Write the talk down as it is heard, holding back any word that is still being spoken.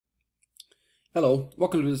Hello,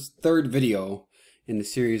 welcome to this third video in the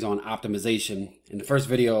series on optimization. In the first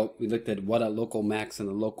video, we looked at what a local max and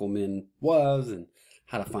a local min was and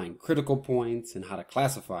how to find critical points and how to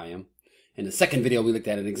classify them. In the second video, we looked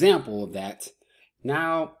at an example of that.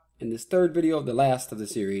 Now, in this third video, the last of the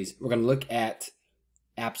series, we're going to look at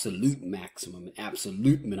absolute maximum and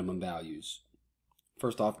absolute minimum values.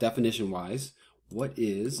 First off, definition-wise, what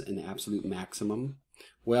is an absolute maximum?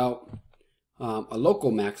 Well, a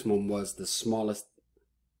local maximum was the smallest,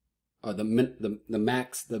 or the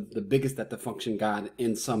max, the biggest that the function got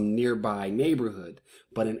in some nearby neighborhood.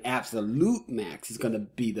 But an absolute max is going to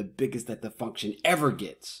be the biggest that the function ever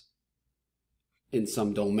gets in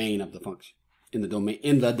some domain of the function, in the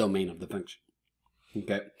domain of the function.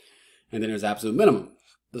 Okay, and then there's absolute minimum,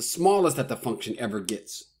 the smallest that the function ever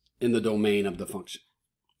gets in the domain of the function.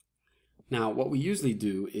 Now, what we usually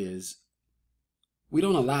do is we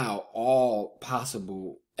don't allow all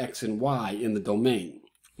possible x and y in the domain.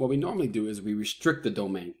 What we normally do is we restrict the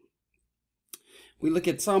domain. We look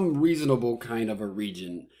at some reasonable kind of a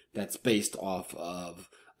region that's based off of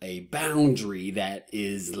a boundary that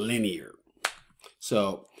is linear.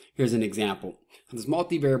 So here's an example. This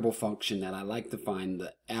multivariable function that I like to find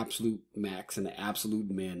the absolute max and the absolute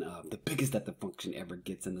min of, the biggest that the function ever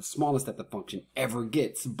gets and the smallest that the function ever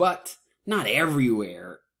gets, but not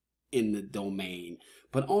everywhere in the domain,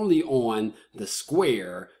 but only on the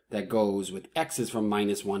square that goes with x's from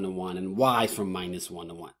 -1 to 1 and y's from -1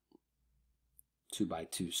 to 1. 2 by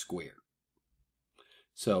 2 square.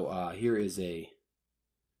 So here is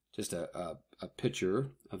just a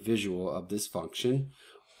picture, a visual of this function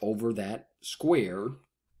over that square.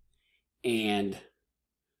 And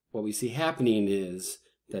what we see happening is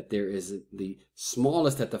that there is the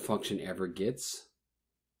smallest that the function ever gets,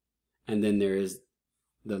 and then there is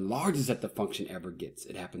the largest that the function ever gets.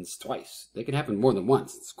 It happens twice. They can happen more than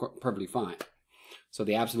once. It's perfectly fine. So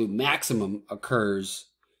the absolute maximum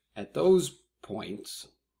occurs at those points.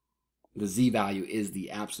 The z value is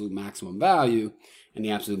the absolute maximum value, and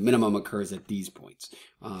the absolute minimum occurs at these points.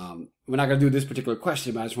 We're not going to do this particular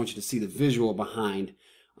question, but I just want you to see the visual behind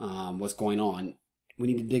what's going on. We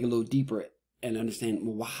need to dig a little deeper and understand,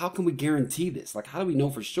 well, how can we guarantee this? Like, how do we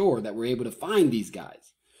know for sure that we're able to find these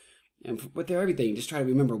guys? And with everything, just try to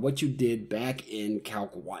remember what you did back in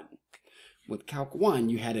Calc 1. With Calc 1,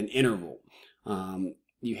 you had an interval.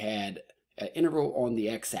 You had an interval on the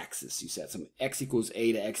x-axis. You said some x equals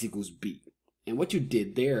a to x equals b. And what you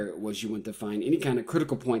did there was you went to find any kind of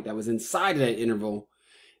critical point that was inside of that interval,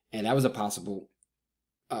 and that was a possible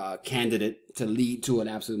candidate to lead to an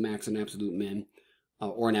absolute max, an absolute min,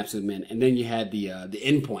 or an absolute min. And then you had the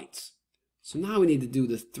endpoints. So now we need to do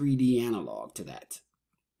the 3D analog to that.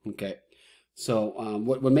 Okay, so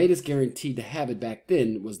what made us guaranteed to have it back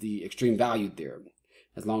then was the extreme value theorem.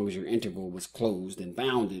 As long as your interval was closed and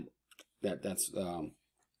bounded, that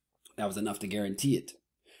was enough to guarantee it.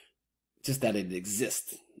 Just that it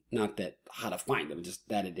exists, not that how to find them, just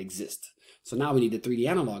that it exists. So now we need the 3D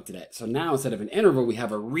analog to that. So now instead of an interval, we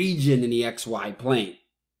have a region in the xy plane.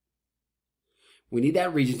 We need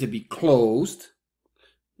that region to be closed.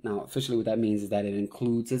 Now officially what that means is that it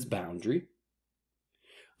includes its boundary.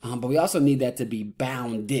 But we also need that to be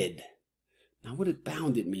bounded. Now, what does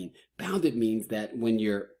bounded mean? Bounded means that when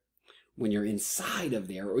you're inside of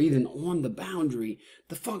there, or even on the boundary,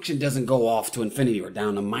 the function doesn't go off to infinity or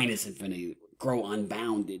down to minus infinity, grow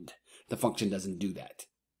unbounded. The function doesn't do that.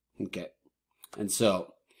 Okay, and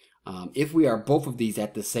so if we are both of these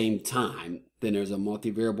at the same time, then there's a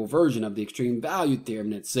multivariable version of the extreme value theorem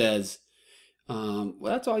that says, well,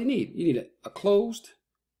 that's all you need. You need a closed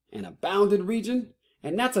and a bounded region.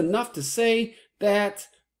 And that's enough to say that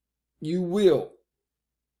you will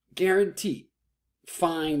guarantee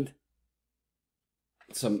find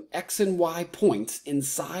some x and y points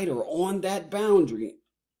inside or on that boundary,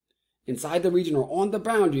 inside the region or on the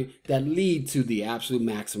boundary, that lead to the absolute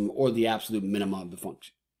maximum or the absolute minimum of the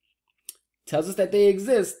function. Tells us that they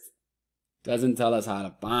exist, doesn't tell us how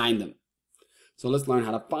to find them. So let's learn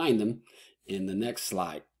how to find them in the next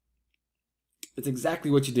slide. It's exactly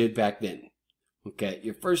what you did back then. Okay,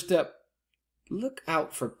 your first step, look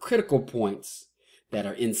out for critical points that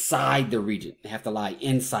are inside the region. They have to lie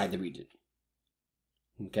inside the region.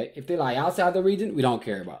 Okay, if they lie outside the region, we don't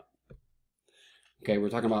care about it. Okay, we're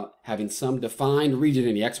talking about having some defined region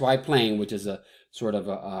in the xy plane, which is a sort of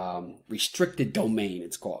a restricted domain,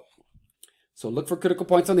 it's called. So look for critical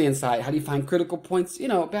points on the inside. How do you find critical points? You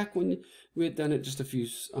know, back when we had done it just a few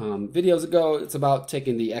videos ago, it's about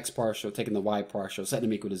taking the x partial, taking the y partial, setting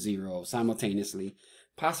them equal to 0 simultaneously,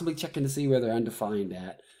 possibly checking to see where they're undefined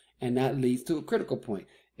at, and that leads to a critical point.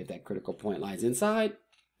 If that critical point lies inside,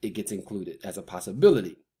 it gets included as a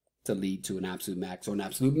possibility to lead to an absolute max or an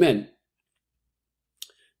absolute min.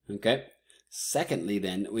 Okay. Secondly,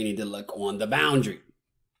 then we need to look on the boundary.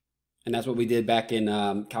 And that's what we did back in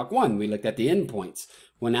Calc 1. We looked at the endpoints.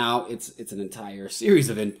 Well, now it's an entire series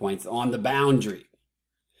of endpoints on the boundary.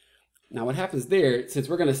 Now what happens there, since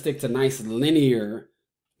we're going to stick to nice linear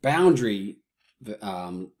boundary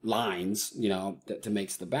lines, you know, that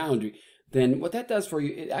makes the boundary, then what that does for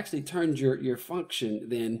you, it actually turns your function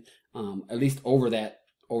then, at least over that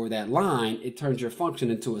line, it turns your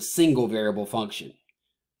function into a single variable function.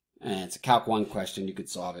 And it's a Calc 1 question. You could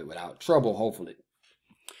solve it without trouble, hopefully.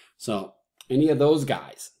 So any of those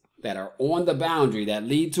guys that are on the boundary that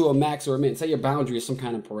lead to a max or a min, say your boundary is some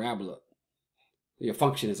kind of parabola. Your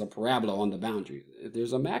function is a parabola on the boundary. If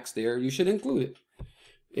there's a max there, you should include it.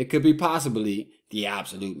 It could be possibly the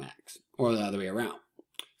absolute max or the other way around.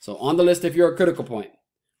 So on the list if you're a critical point.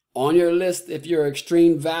 On your list if you're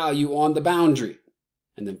extreme value on the boundary.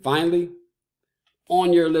 And then finally,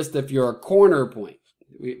 on your list if you're a corner point.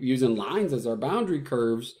 We're using lines as our boundary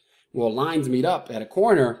curves. Well, lines meet up at a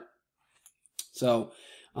corner. So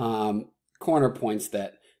corner points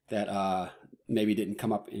that maybe didn't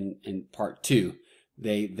come up in part 2,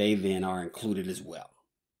 they then are included as well.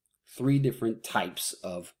 3 different types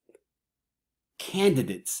of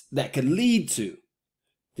candidates that could lead to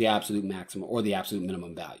the absolute maximum or the absolute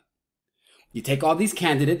minimum value. You take all these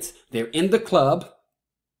candidates, they're in the club,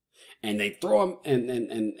 and they throw them,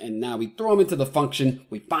 and now we throw them into the function.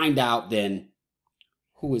 We find out then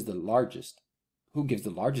who is the largest, who gives the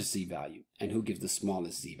largest z value, and who gives the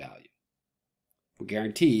smallest z value. We're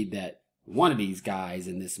guaranteed that one of these guys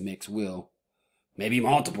in this mix will, maybe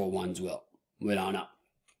multiple ones will. We don't know.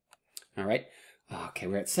 All right. Okay,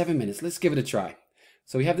 we're at 7 minutes. Let's give it a try.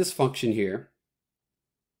 So we have this function here.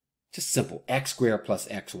 Just simple, x squared plus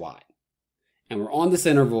xy. And we're on this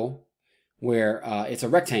interval where it's a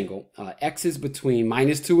rectangle. X is between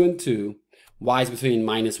 -2 and 2. Y is between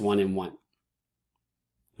 -1 and 1.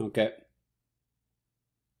 Okay.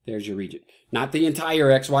 There's your region. Not the entire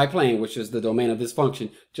xy plane, which is the domain of this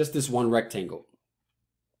function. Just this one rectangle.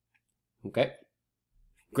 Okay.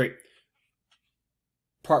 Great.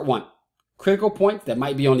 Part 1. Critical points that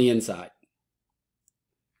might be on the inside.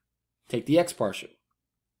 Take the x partial.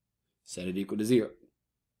 Set it equal to 0.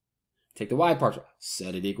 Take the y partial.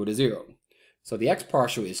 Set it equal to 0. So the x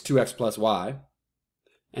partial is 2x plus y.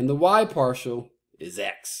 And the y partial is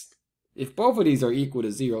x. If both of these are equal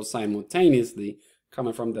to 0 simultaneously,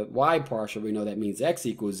 coming from the y partial, we know that means x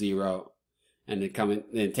equals 0. And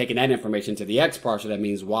then taking that information to the x partial, that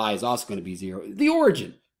means y is also going to be 0. The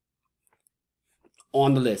origin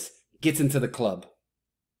on the list gets into the club.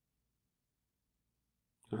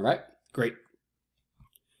 All right, great.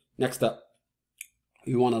 Next up,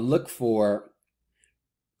 we want to look for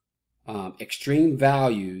extreme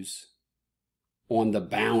values on the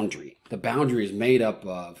boundary. The boundary is made up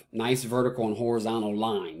of nice vertical and horizontal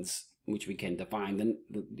lines, which we can define the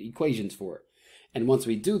equations for. And once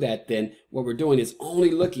we do that, then what we're doing is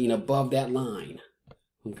only looking above that line.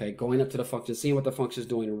 Okay, going up to the function, seeing what the function is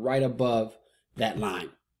doing right above that line.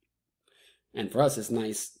 And for us, it's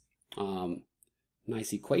nice,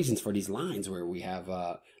 nice equations for these lines where we have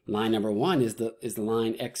line number 1 is the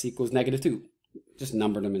line x equals -2. Just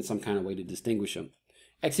number them in some kind of way to distinguish them.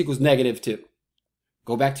 X equals -2.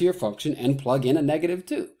 Go back to your function and plug in a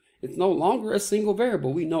 -2. It's no longer a single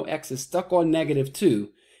variable. We know x is stuck on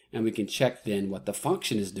 -2, and we can check then what the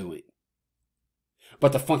function is doing.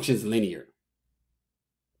 But the function is linear.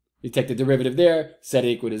 You take the derivative there, set it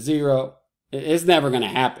equal to 0. It's never going to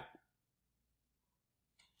happen.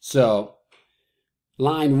 So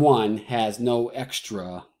line 1 has no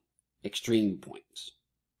extra extreme points.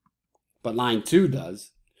 But line 2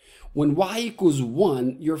 does. When y equals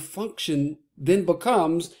 1, your function then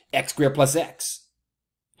becomes x squared plus x.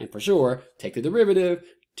 And for sure, take the derivative,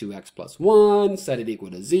 2x plus 1, set it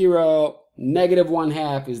equal to 0.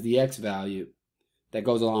 -1/2 is the x value that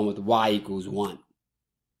goes along with y equals 1.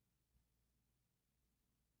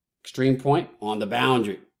 Extreme point on the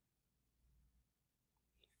boundary.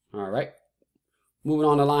 All right. Moving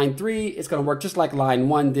on to line 3, it's going to work just like line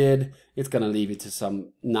 1 did. It's going to leave it to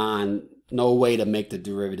some no way to make the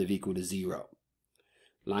derivative equal to 0.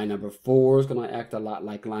 Line number 4 is going to act a lot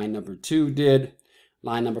like line number 2 did.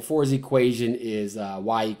 Line number 4's equation is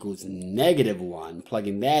y equals -1.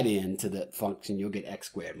 Plugging that into the function, you'll get x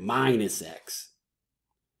squared minus x.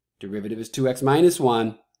 Derivative is 2x minus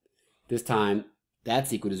 1. This time,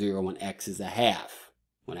 that's equal to 0 when x is 1/2.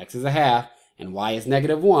 When x is 1/2 and y is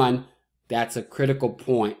 -1, that's a critical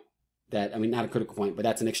point. Not a critical point, but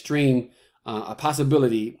that's an extreme a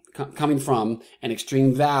possibility coming from an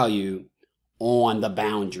extreme value on the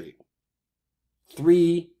boundary.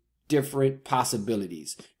 3 different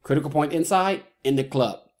possibilities. Critical point inside, in the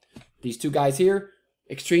club. These 2 guys here,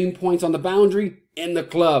 extreme points on the boundary, in the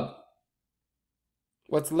club.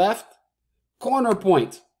 What's left? Corner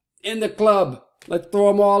point, in the club. Let's throw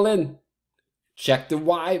them all in. Check the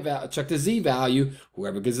Y value, check the Z value.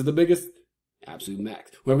 Whoever gets the biggest, absolute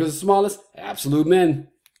max. Whoever gets the smallest, absolute min.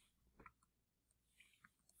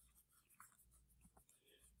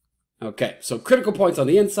 Okay, so critical points on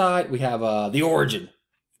the inside, we have the origin.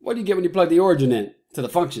 What do you get when you plug the origin in to the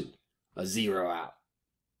function? A 0 out.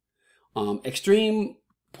 Extreme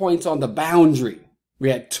points on the boundary, we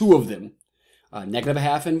had 2 of them. Negative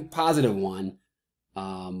 1/2 and positive 1.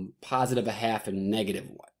 Positive 1/2 and negative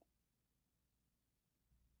 1.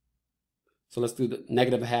 So let's do the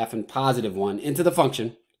negative 1/2 and positive 1 into the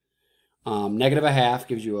function. Negative 1/2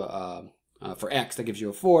 gives you for x, that gives you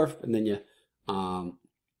a 4th, and then you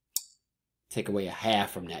take away a 1/2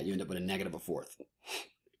 from that, you end up with a negative 1/4.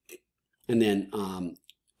 And then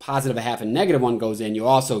positive 1/2 and negative 1 goes in, you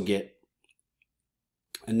also get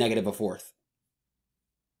a negative 1/4.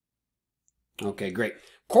 Okay, great.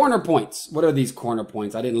 Corner points. What are these corner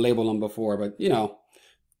points? I didn't label them before, but you know,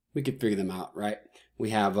 we could figure them out, right? We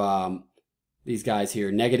have these guys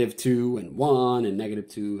here, -2 and 1, and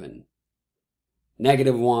 -2 and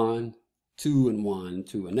 -1, 2 and 1,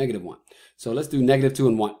 2 and -1. So let's do -2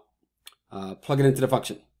 and 1. Plug it into the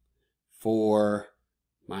function. 4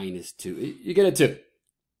 minus 2. You get a 2.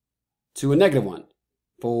 2 and -1.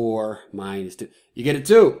 4 minus 2. You get a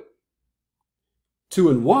 2. 2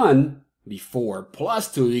 and 1 be 4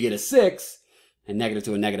 plus 2. You get a 6. And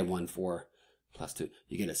 -2 and -1, 4 plus 2.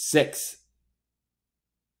 You get a 6.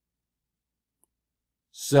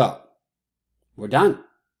 So, we're done.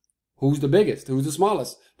 Who's the biggest? Who's the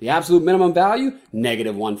smallest? The absolute minimum value,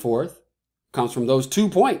 -1/4, comes from those 2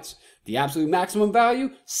 points. The absolute maximum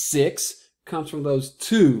value, 6, comes from those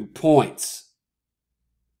 2 points.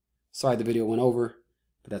 Sorry the video went over,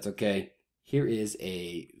 but that's okay. Here is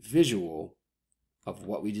a visual of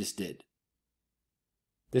what we just did.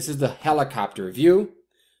 This is the helicopter view,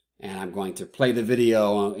 and I'm going to play the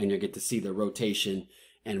video and you'll get to see the rotation.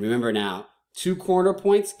 And remember now, 2 corner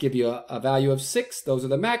points give you a value of 6. Those are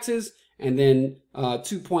the maxes. And then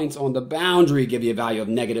 2 points on the boundary give you a value of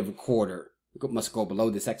 -1/4. It must go below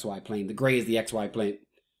this XY plane. The gray is the XY plane.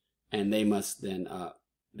 And they must then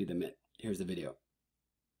be the min. Here's the video.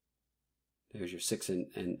 There's your 6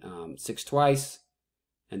 and 6 twice.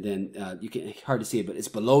 And then you can hard to see it, but it's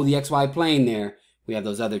below the XY plane there. We have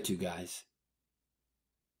those other 2 guys.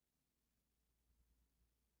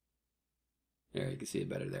 There, you can see it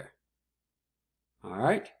better there. All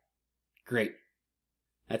right, great.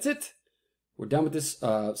 That's it. We're done with this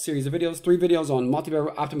series of videos. 3 videos on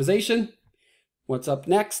multivariable optimization. What's up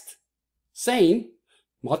next? Same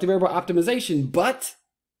multivariable optimization, but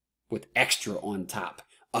with extra on top,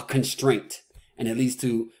 a constraint. And it leads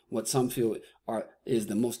to what some feel is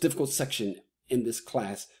the most difficult section in this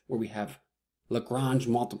class, where we have Lagrange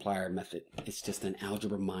multiplier method. It's just an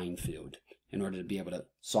algebra minefield. In order to be able to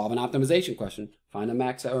solve an optimization question, find a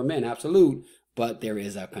max or min, absolute, but there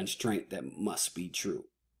is a constraint that must be true.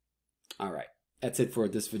 All right, that's it for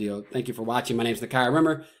this video. Thank you for watching. My name is Nakia.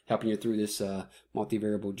 Remember, helping you through this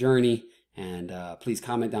multivariable journey. And please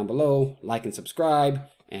comment down below, like and subscribe.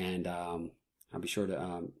 And I'll be sure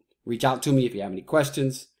to reach out to me if you have any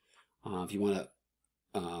questions. If you want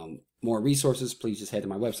more resources, please just head to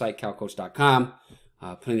my website, CalcCoach.com.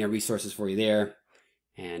 Plenty of resources for you there.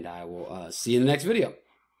 And I will see you in the next video.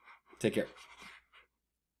 Take care.